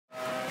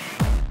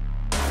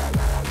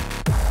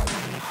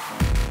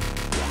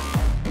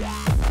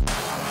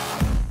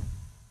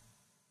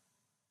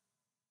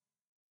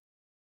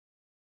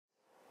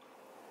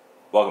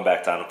Welcome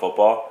back to On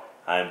Football.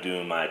 I'm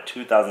doing my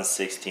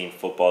 2016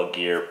 football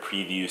gear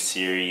preview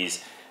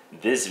series.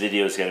 This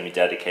video is going to be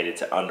dedicated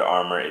to Under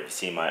Armour. If you've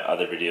seen my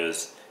other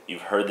videos,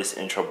 you've heard this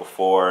intro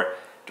before.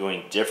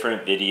 Doing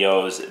different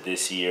videos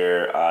this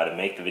year to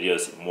make the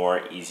videos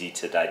more easy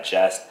to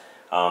digest.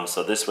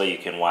 So this way you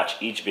can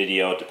watch each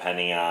video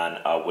depending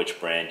on which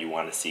brand you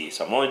want to see.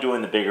 So I'm only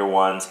doing the bigger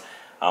ones.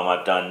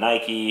 I've done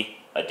Nike,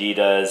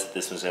 Adidas,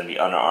 this one's going to be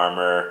Under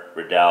Armour,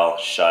 Riddell,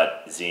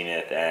 Schutt,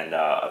 Zenith, and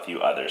a few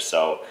others.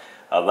 So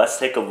let's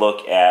take a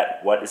look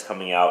at what is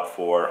coming out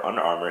for Under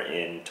Armour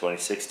in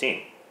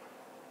 2016.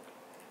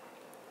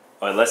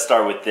 All right, let's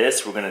start with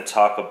this. We're going to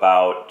talk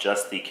about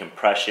just the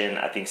compression.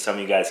 I think some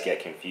of you guys get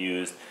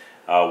confused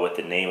with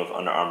the name of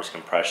Under Armour's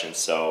compression.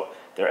 So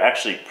they're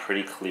actually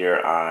pretty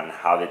clear on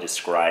how they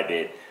describe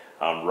it.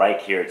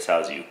 Right here it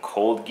tells you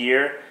cold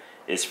gear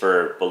is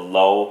for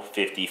below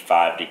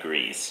 55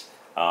 degrees.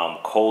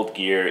 Cold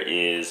gear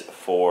is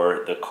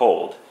for the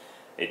cold.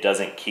 It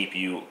doesn't keep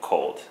you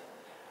cold.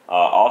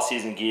 All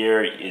season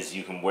gear is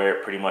you can wear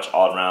it pretty much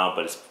all around,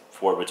 but it's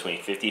for between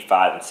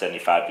 55 and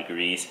 75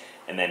 degrees.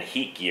 And then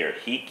heat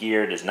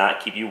gear does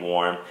not keep you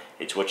warm.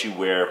 It's what you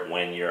wear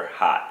when you're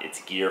hot.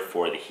 It's gear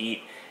for the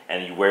heat,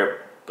 and you wear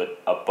it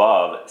but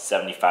above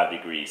 75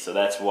 degrees. So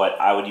that's what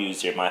I would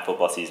use during my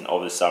football season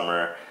over the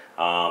summer.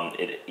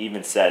 It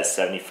even says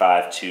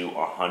 75 to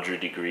 100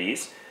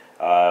 degrees.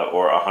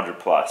 Or 100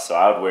 plus, so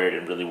I would wear it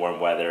in really warm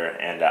weather,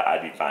 and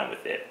I'd be fine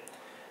with it.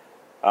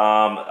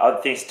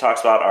 Other things it talks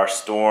about are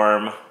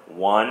Storm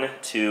 1,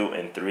 2,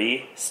 and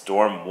 3.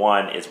 Storm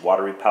 1 is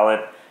water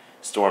repellent.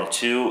 Storm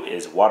 2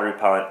 is water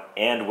repellent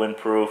and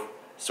windproof.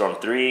 Storm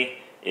 3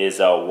 is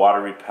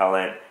water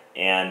repellent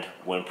and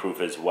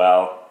windproof as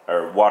well,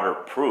 or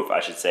waterproof, I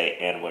should say,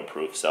 and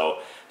windproof. So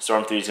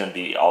Storm 3 is going to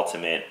be the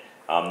ultimate.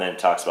 Then it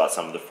talks about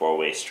some of the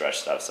four-way stretch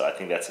stuff. So I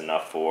think that's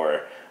enough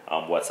for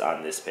what's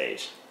on this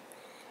page.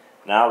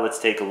 Now let's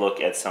take a look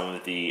at some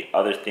of the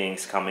other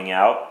things coming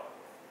out.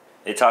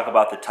 They talk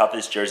about the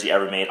toughest jersey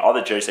ever made. All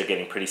the jerseys are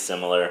getting pretty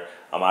similar.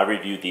 I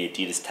reviewed the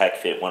Adidas Tech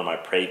Fit, one of my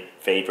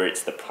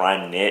favorites, the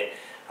Prime Knit.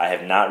 I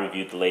have not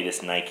reviewed the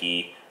latest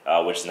Nike,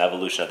 which is an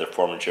evolution of their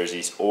former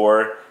jerseys,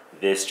 or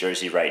this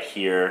jersey right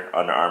here,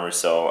 Under Armour.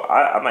 So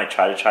I might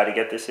try to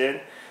get this in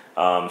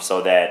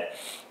so that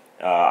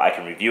I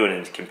can review it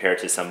and compare it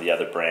to some of the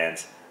other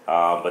brands.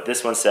 But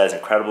this one says,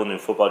 incredible new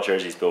football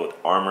jerseys built with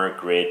Armour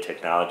Grid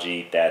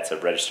technology. That's a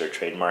registered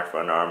trademark for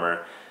Under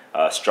Armour.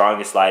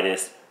 Strongest,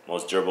 lightest,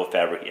 most durable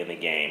fabric in the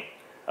game.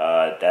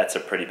 That's a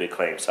pretty big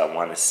claim, so I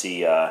want to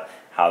see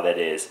how that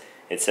is.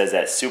 It says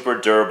that super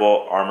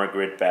durable Armour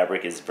Grid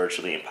fabric is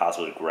virtually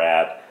impossible to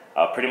grab.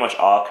 Pretty much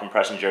all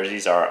compression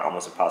jerseys are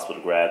almost impossible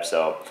to grab,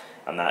 so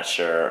I'm not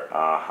sure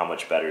how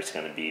much better it's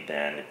going to be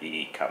than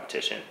the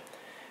competition.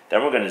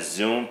 Then we're going to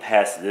zoom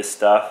past this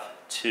stuff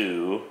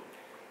to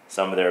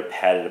some of their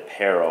padded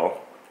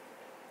apparel.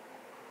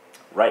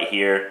 Right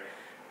here,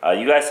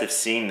 you guys have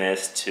seen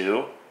this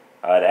too.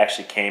 It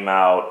actually came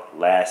out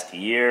last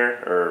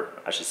year, or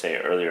I should say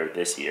earlier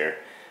this year.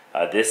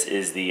 This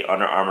is the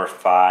Under Armour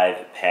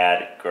 5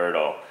 pad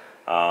girdle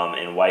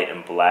in white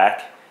and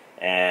black.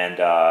 And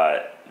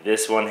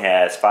this one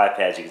has 5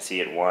 pads. You can see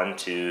it 1,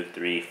 2,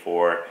 3,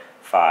 4,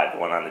 5.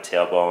 One on the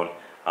tailbone.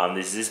 I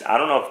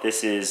don't know if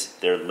this is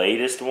their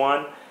latest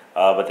one.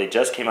 But they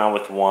just came out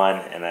with one,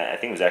 and I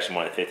think it was actually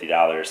more than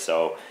 $50.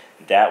 So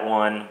that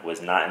one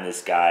was not in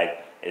this guide.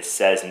 It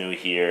says new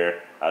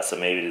here, so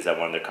maybe it is that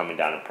one they're coming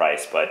down in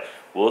price. But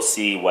we'll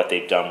see what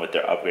they've done with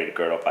their upgraded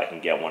girdle if I can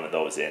get one of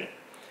those in.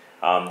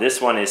 This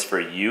one is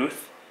for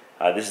youth.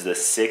 This is a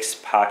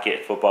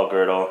 6-pocket football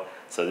girdle.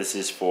 So this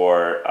is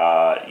for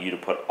you to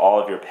put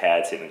all of your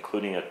pads in,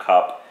 including a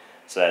cup.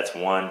 So that's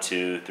 1,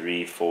 2,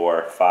 3,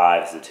 4,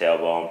 5 is the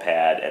tailbone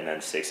pad, and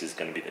then 6 is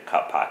going to be the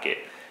cup pocket.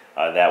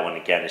 That one,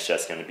 again, is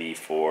just going to be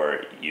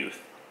for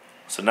youth.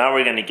 So now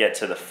we're going to get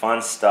to the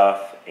fun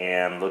stuff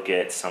and look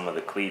at some of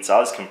the cleats.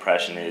 All this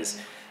compression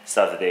is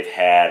stuff that they've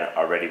had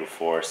already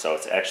before, so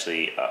it's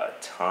actually a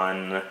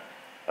ton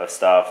of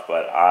stuff,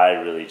 but I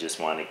really just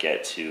want to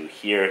get to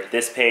here.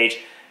 This page,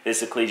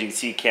 this is the cleats. You can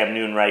see Cam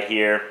Newton right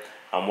here.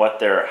 What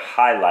they're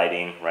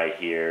highlighting right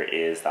here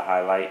is the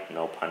highlight,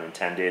 no pun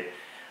intended.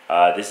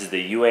 This is the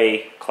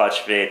UA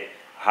Clutch Fit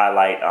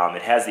highlight.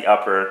 It has the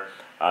upper.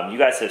 You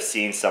guys have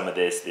seen some of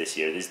this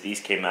year. These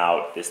came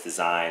out, this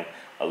design,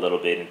 a little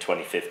bit in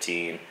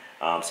 2015.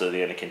 So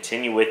they're going to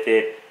continue with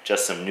it.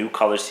 Just some new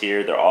colors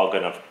here. They're all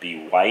going to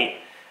be white.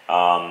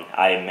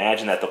 I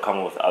imagine that they'll come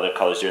up with other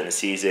colors during the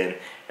season.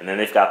 And then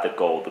they've got the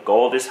gold. The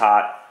gold is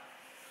hot.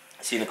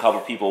 I've seen a couple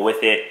people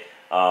with it.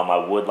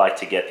 I would like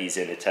to get these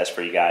in to test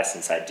for you guys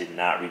since I did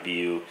not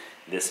review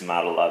this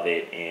model of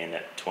it in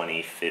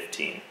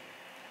 2015.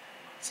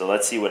 So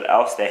let's see what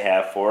else they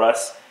have for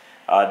us.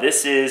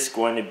 This is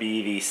going to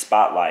be the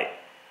Spotlight.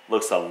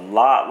 Looks a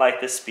lot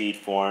like the Speed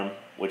Form,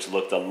 which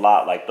looked a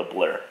lot like the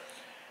Blur.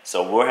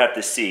 So we'll have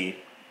to see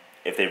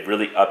if they've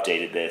really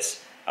updated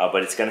this.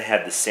 But it's going to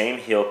have the same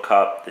heel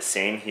cup, the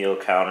same heel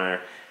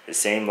counter, the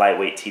same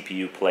lightweight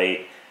TPU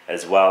plate,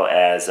 as well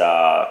as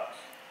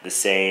the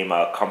same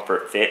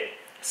comfort fit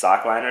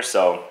sock liner.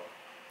 So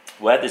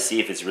we'll have to see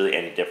if it's really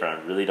any different.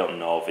 I really don't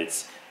know if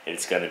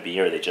it's going to be,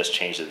 or they just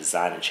changed the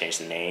design and changed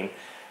the name.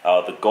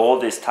 The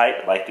gold is tight.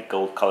 I like the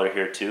gold color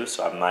here too,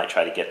 so I might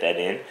try to get that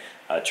in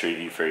to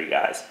review for you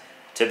guys.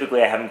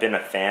 Typically, I haven't been a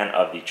fan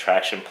of the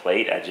traction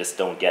plate. I just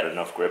don't get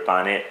enough grip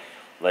on it.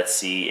 Let's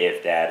see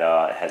if that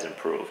has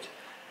improved.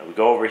 And we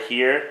go over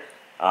here.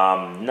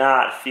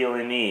 Not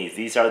feeling these.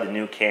 These are the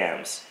new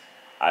cams.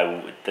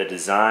 The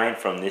design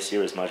from this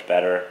year is much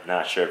better.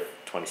 Not sure if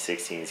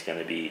 2016 is going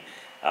to be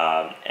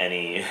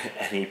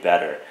any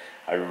better.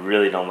 I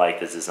really don't like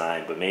this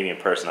design, but maybe in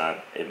person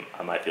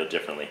I might feel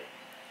differently.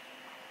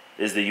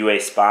 This is the UA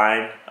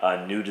Spine,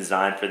 a new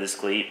design for this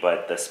cleat,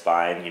 but the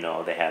spine, you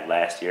know, they had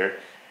last year.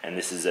 And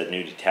this is a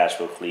new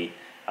detachable cleat.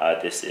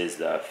 This is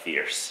the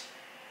Fierce.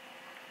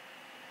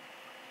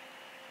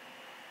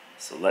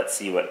 So let's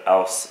see what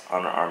else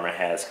Under Armour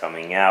has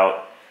coming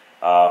out.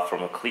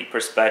 From a cleat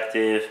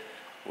perspective,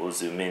 we'll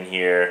zoom in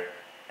here,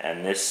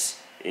 and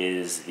this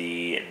is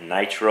the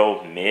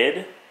Nitro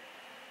Mid.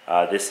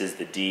 This is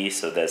the D,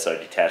 so that's our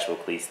detachable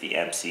cleats, the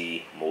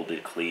MC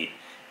molded cleat,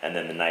 and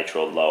then the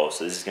Nitro Low.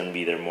 So this is going to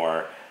be their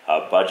more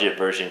budget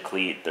version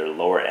cleat, their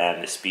lower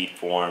end, the Speed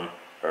Form,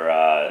 or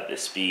the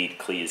Speed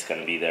cleat is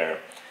going to be their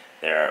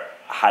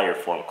higher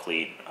form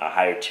cleat, a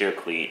higher tier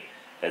cleat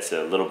that's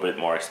a little bit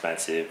more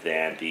expensive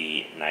than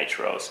the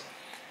Nitros.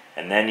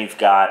 And then you've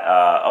got,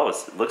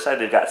 it looks like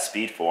they've got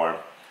Speed Form.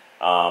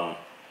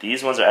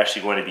 These ones are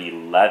actually going to be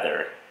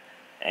leather,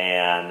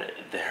 and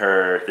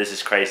this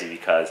is crazy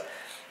because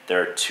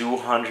they're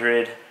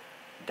 $200,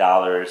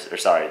 or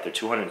sorry, they're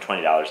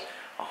 $220,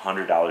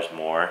 $100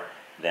 more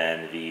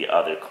than the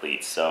other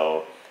cleats.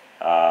 So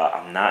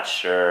I'm not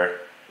sure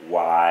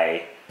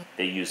why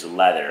they use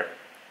leather.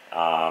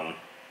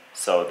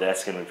 So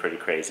that's going to be pretty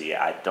crazy.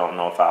 I don't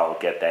know if I'll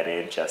get that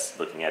in just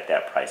looking at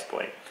that price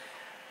point.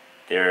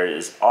 There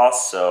is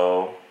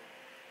also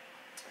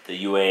the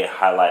UA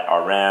Highlight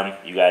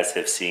RM. You guys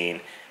have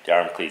seen the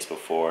RM cleats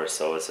before,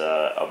 so it's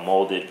a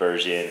molded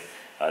version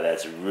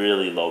that's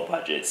really low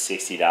budget,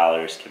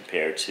 $60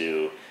 compared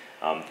to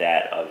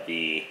that of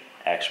the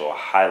actual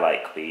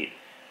Highlight cleat,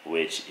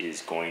 which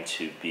is going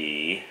to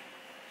be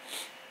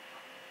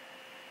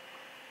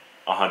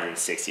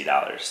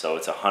 $160. So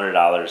it's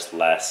 $100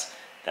 less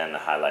than the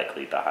Highlight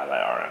cleat, the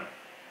Highlight RM.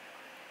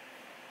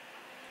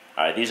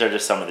 Alright, these are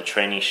just some of the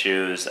training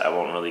shoes. I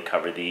won't really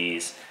cover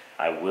these.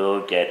 I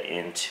will get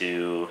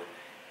into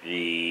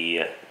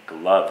the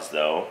gloves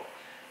though.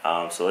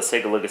 So let's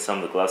take a look at some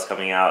of the gloves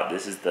coming out.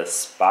 This is the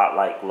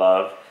Spotlight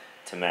glove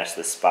to match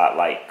the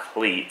Spotlight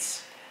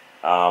cleats.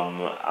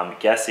 I'm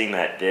guessing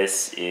that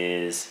this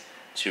is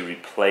to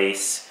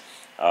replace,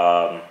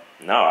 no,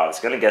 I was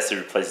going to guess it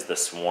replaces the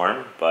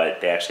Swarm,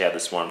 but they actually have the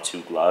Swarm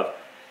 2 glove.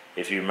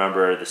 If you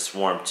remember, the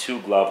Swarm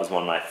 2 glove was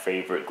one of my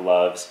favorite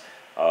gloves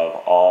of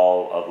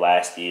all of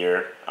last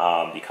year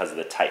because of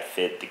the tight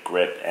fit, the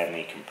grip, and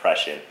the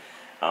compression.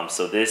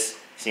 So this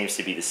seems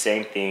to be the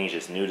same thing,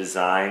 just new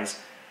designs.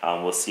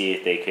 We'll see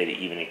if they could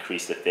even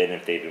increase the fit, and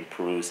if they've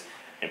improved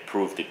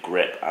the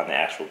grip on the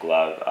actual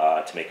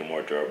glove to make it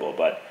more durable.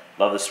 But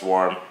love the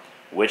Swarm,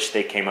 which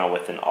they came out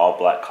with an all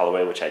black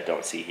colorway, which I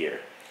don't see here.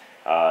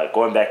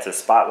 Going back to the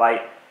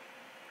Spotlight,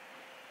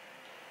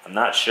 I'm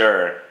not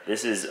sure.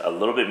 This is a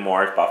little bit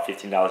more, about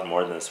 $15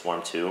 more than the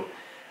Swarm 2.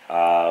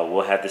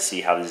 We'll have to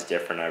see how this is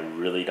different. I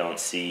really don't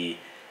see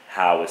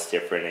how it's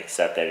different,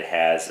 except that it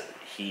has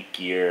heat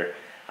gear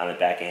on the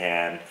back of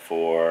hand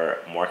for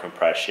more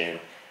compression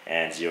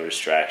and zero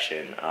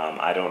distraction.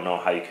 I don't know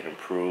how you can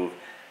improve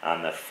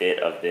on the fit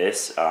of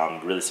this.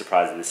 I'm really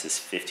surprised that this is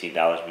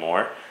 $15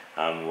 more.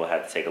 We'll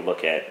have to take a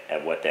look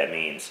at what that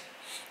means.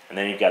 And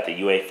then you've got the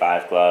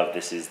UA5 glove.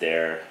 This is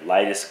their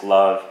lightest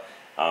glove.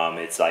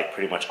 It's like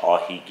pretty much all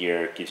heat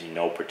gear, gives you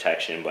no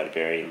protection, but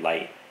very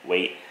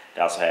lightweight.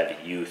 They also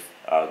have youth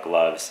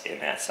gloves in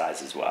that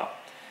size as well.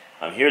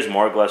 Here's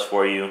more gloves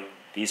for you.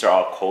 These are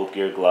all cold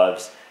gear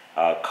gloves.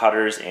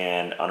 Cutters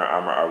and Under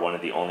Armour are one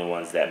of the only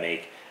ones that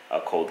make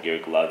cold gear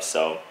gloves.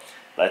 So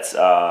let's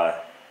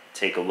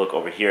take a look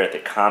over here at the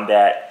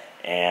Combat,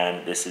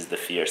 and this is the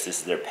Fierce. This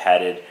is their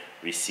padded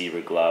receiver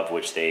glove,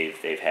 which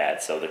they've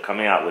had. So they're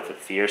coming out with the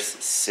Fierce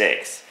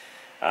 6,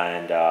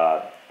 and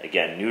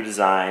again, new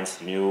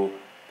designs, new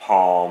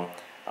palm,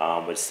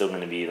 but it's still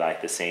going to be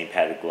like the same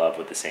padded glove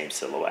with the same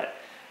silhouette.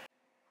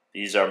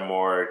 These are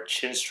more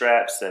chin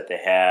straps that they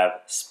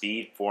have.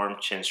 Speed Form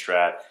chin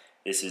strap.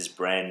 This is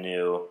brand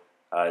new.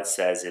 It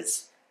says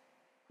it's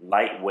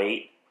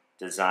lightweight,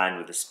 designed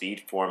with a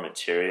Speed Form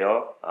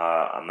material.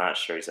 I'm not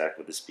sure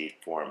exactly what the Speed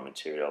Form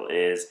material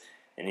is.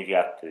 And you've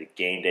got the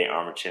Game Day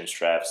Armour chin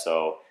strap.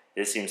 So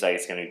this seems like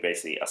it's going to be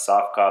basically a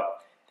soft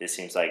cup. This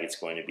seems like it's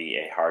going to be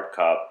a hard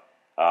cup.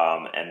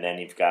 And then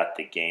you've got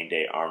the Game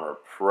Day Armour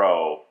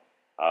Pro,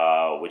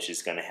 which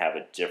is going to have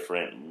a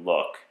different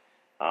look.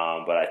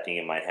 But I think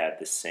it might have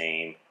the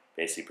same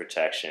basic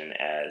protection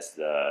as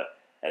the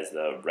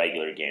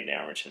regular Game Day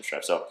Armour chin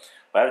strap. So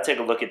we'll have to take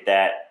a look at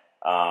that.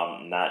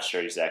 Not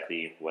sure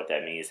exactly what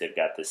that means. They've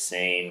got the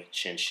same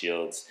chin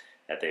shields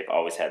that they've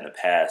always had in the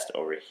past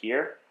over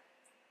here.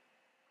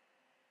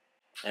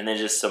 And then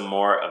just some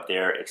more of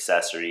their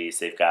accessories.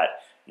 They've got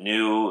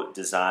new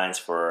designs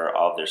for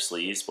all of their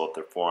sleeves, both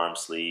their forearm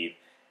sleeve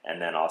and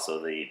then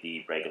also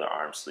the regular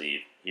arm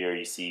sleeve. Here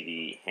you see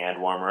the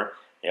hand warmer.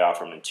 They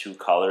offer them in 2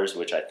 colors,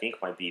 which I think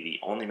might be the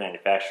only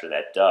manufacturer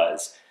that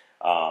does,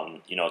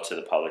 to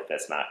the public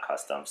that's not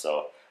custom.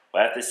 So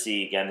we'll have to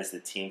see. Again, this is the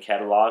team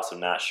catalog, so I'm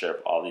not sure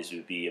if all these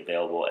would be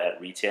available at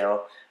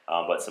retail,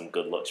 but some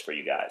good looks for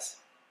you guys.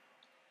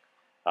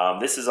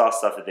 This is all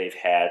stuff that they've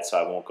had, so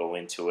I won't go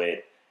into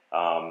it.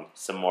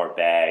 Some more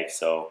bags.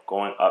 So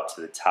going up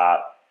to the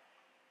top,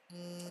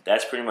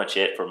 that's pretty much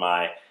it for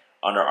my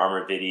Under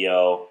Armour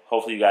video.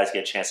 Hopefully you guys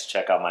get a chance to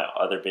check out my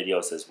other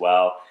videos as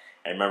well.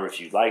 And remember, if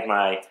you like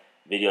my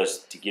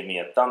videos, to give me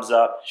a thumbs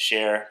up,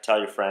 share, tell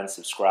your friends,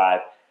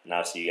 subscribe, and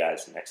I'll see you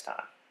guys next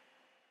time.